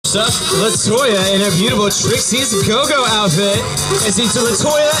Latoya in her beautiful Trixie's Go-Go outfit. It's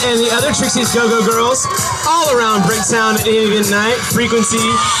Latoya and the other Trixie's Go-Go girls all around Bricktown at any given night. Frequency,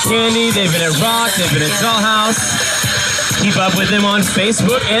 Candy, they've been at Rock, they've been at Dollhouse. Keep up with them on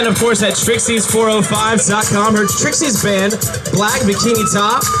Facebook and of course at Trixie's405.com. Her Trixie's band, black bikini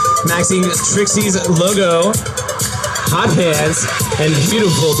top, matching Trixie's logo, hot pants, and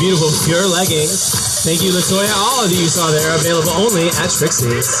beautiful, beautiful pure leggings. Thank you, Latoya. All of you saw there, available only at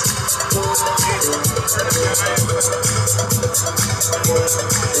Trixie's.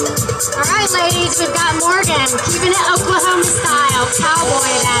 All right, ladies, we've got Morgan, keeping it Oklahoma style,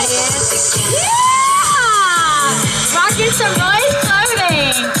 cowboy that is. Yeah! Rocking some Roy's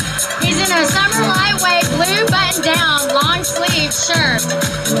clothing. He's in a summer lightweight blue button-down, long sleeve shirt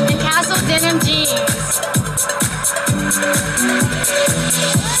and Castle denim jeans.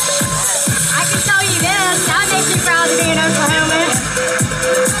 I can tell you this, that makes me proud to be an Oklahoman.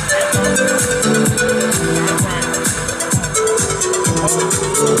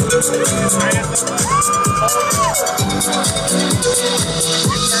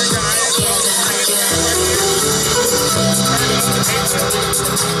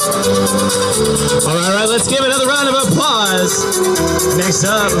 All right, let's give another round of applause. Next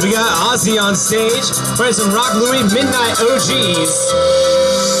up, we got Ozzy on stage for some Rock Louie Midnight OGs.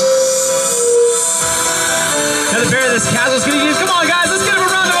 Another pair of this Castle's gonna use. Come on, guys, let's give him a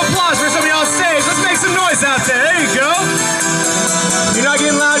round of applause for somebody on stage. Let's make some noise out there. There you go. You're not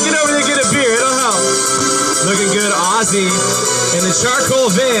getting loud, get over there, get a beer. It'll help. Looking good, Ozzy in the charcoal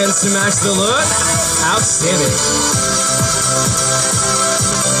Vans to match the look. Outstanding.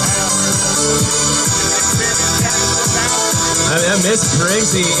 Miss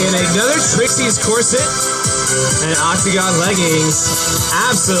Briggsy in another Trixie's corset and octagon leggings.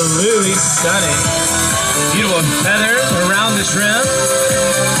 Absolutely stunning. Beautiful feathers around the trim.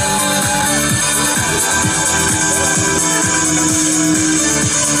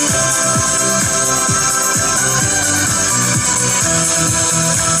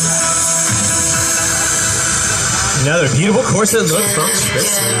 Another beautiful corset look from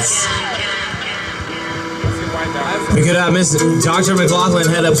Trixie's. We could have Miss Dr. McLaughlin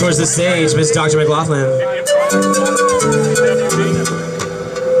head up towards the stage. Miss Dr. McLaughlin. All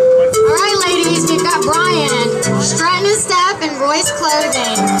right, ladies, we've got Brian, strutting his step in Roy's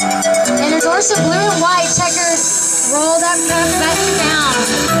clothing. In a dorsal blue and white checkered rolled up cuff button down.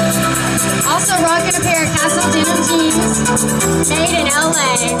 Also rocking a pair of Castle denim jeans, made in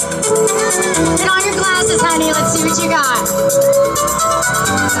LA. Put on your glasses, honey. Let's see what you got.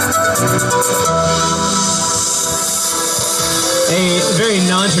 A very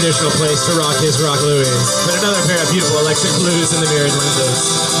non-traditional place to rock his Rock Louis. But another pair of beautiful electric blues in the mirrored lenses.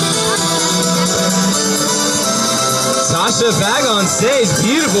 Sasha back on stage,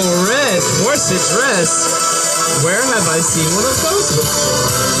 beautiful red corset dress. Where have I seen one of those before?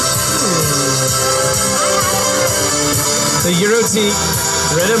 The Euro tee,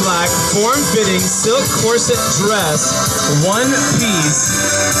 red and black, form-fitting silk corset dress, one piece.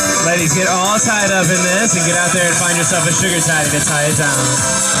 Ladies, get all tied up in this and get out there and find yourself a sugar tidy to tie it down.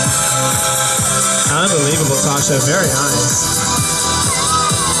 Unbelievable, Sasha. Very nice.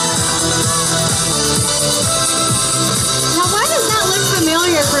 Now, why does that look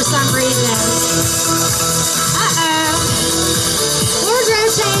familiar for some reason? Uh-oh.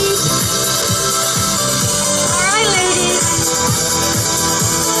 Wardrobe change. All right, ladies.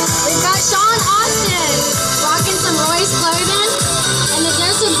 We've got Sean Austin rocking some Roy's clothing. And the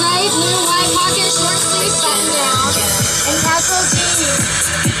Joseph Gray blue white pocket short sleeve button down and Castle jeans.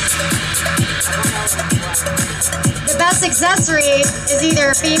 The best accessory is either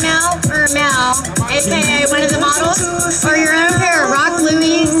a female or a male, aka one of the models, or your own pair of Rock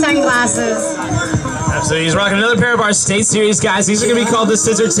Louie sunglasses. Absolutely, he's rocking another pair of our State Series, guys. These are going to be called the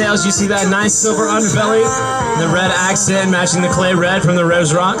Scissor Tails. You see that nice silver underbelly, the red accent matching the clay red from the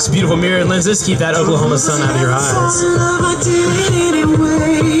Rose Rocks. Beautiful mirrored lenses. Keep that Oklahoma sun out of your eyes.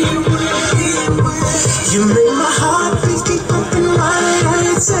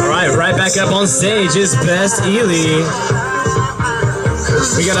 Alright, right back up on stage is Best Ely.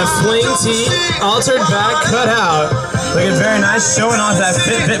 We got a fling tee, altered back, cut out. Looking very nice, showing off that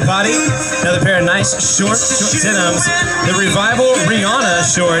fit body. Another pair of nice short denims. The Revival Rihanna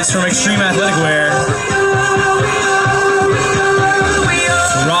shorts from Extreme Athletic Wear.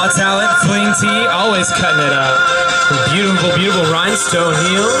 Raw talent, fling tee, always cutting it up. Beautiful, beautiful rhinestone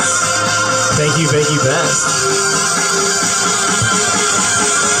heels. Thank you, Best.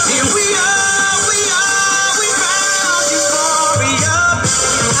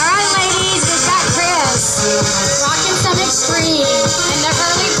 All right, ladies, we've got Chris rocking some Extreme and the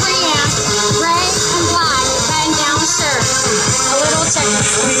early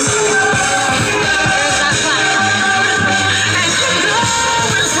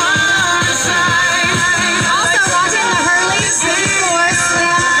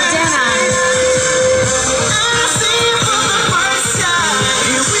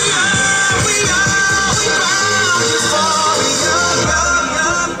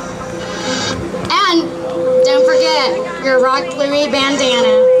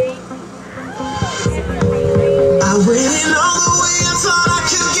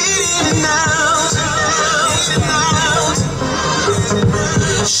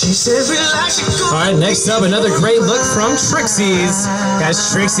Alright, next up, another great look from Trixie's.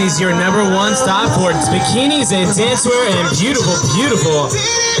 Guys, Trixie's your #1 stop for bikinis and dancewear and beautiful, beautiful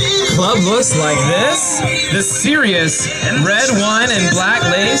club looks like this. The serious red, wine, and black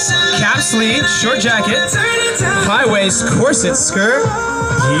lace, cap sleeve, short jacket, high waist corset skirt.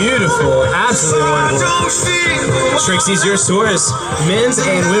 Beautiful, absolutely wonderful. Trixie's your source. Men's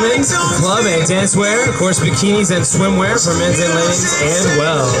and women's club and dancewear. Of course, bikinis and swimwear for men's and ladies and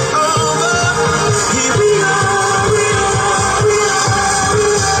well.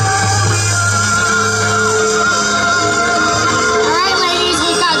 Alright ladies,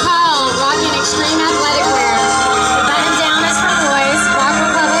 we've got Kyle rocking extreme athletic wear. The button down is for boys. Rock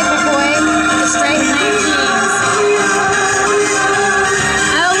Republic big boy. The straight plain jeans.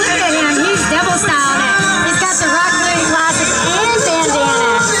 Oh, look at him. He's double styling it. He's got the rock booty glasses and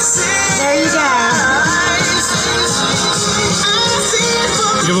bandana. There you go.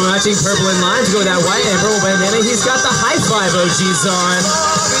 Beautiful matching purple and lime to go with that white and purple bandana. He's got the high five OGs on.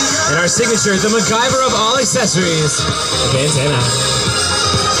 And our signature, the MacGyver of all accessories, the bandana.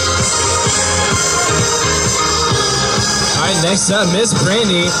 Alright, next up, Miss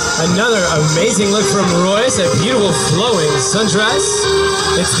Brandy. Another amazing look from Royce, a beautiful flowing sundress.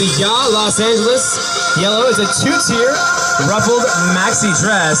 It's the Ya Los Angeles yellow. It's a 2-tier ruffled maxi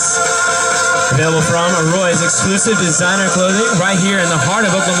dress. Available from Roy's exclusive designer clothing right here in the heart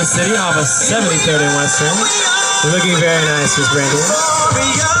of Oklahoma City off of 73rd and Western. You're looking very nice, Miss Brandy.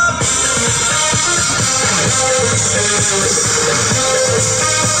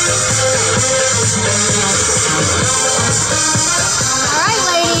 Alright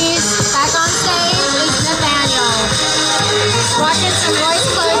ladies, back on stage is Nathaniel. Rocking some Royce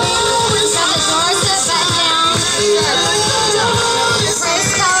clothing. He's got the Dorset button down.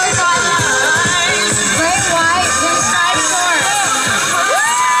 Grace color cotton. Great white pinstripe shorts.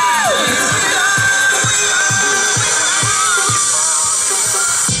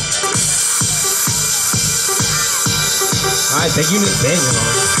 Alright, thank you, Nathaniel.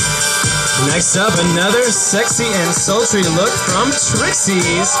 Next up, another sexy and sultry look from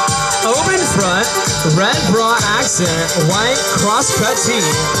Trixie's. Open front, red bra accent, white cross-cut tee.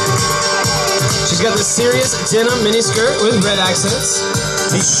 She's got the serious denim miniskirt with red accents.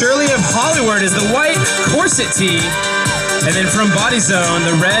 The Shirley of Hollywood is the white corset tee. And then from Body Zone,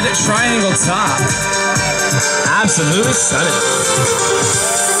 the red triangle top. Absolutely stunning.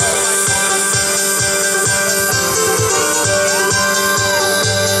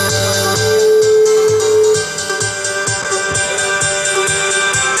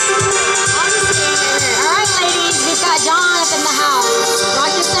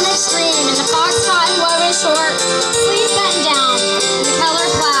 Short, sleeve button down, in the color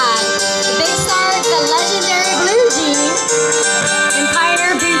plaid. The big star is the legendary blue jean and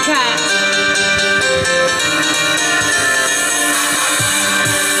Pioneer boot cut.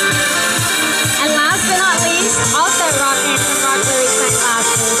 And last but not least, also rocking some Rock Louis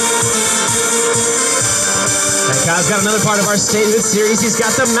sunglasses. And Kyle's got another part of our statement series. He's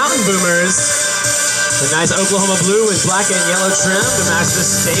got the Mountain Boomers. The nice Oklahoma blue with black and yellow trim to match the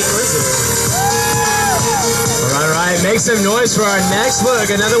state lizard. Alright, make some noise for our next look.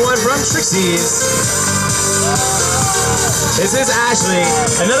 Another one from Trixie's. This is Ashley.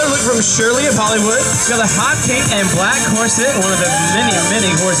 Another look from Shirley of Hollywood. She's got a hot pink and black corset, one of the many,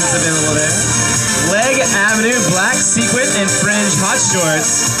 many corsets available there. Leg Avenue black sequin and fringe hot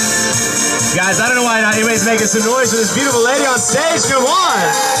shorts. Guys, I don't know why not anybody's making some noise for this beautiful lady on stage. Come on!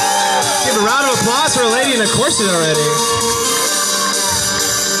 Give a round of applause for a lady in a corset already.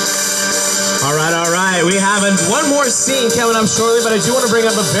 Alright. We have one more scene coming up shortly, but I do want to bring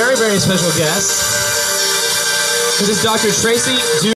up a very, very special guest. This is Dr. Tracy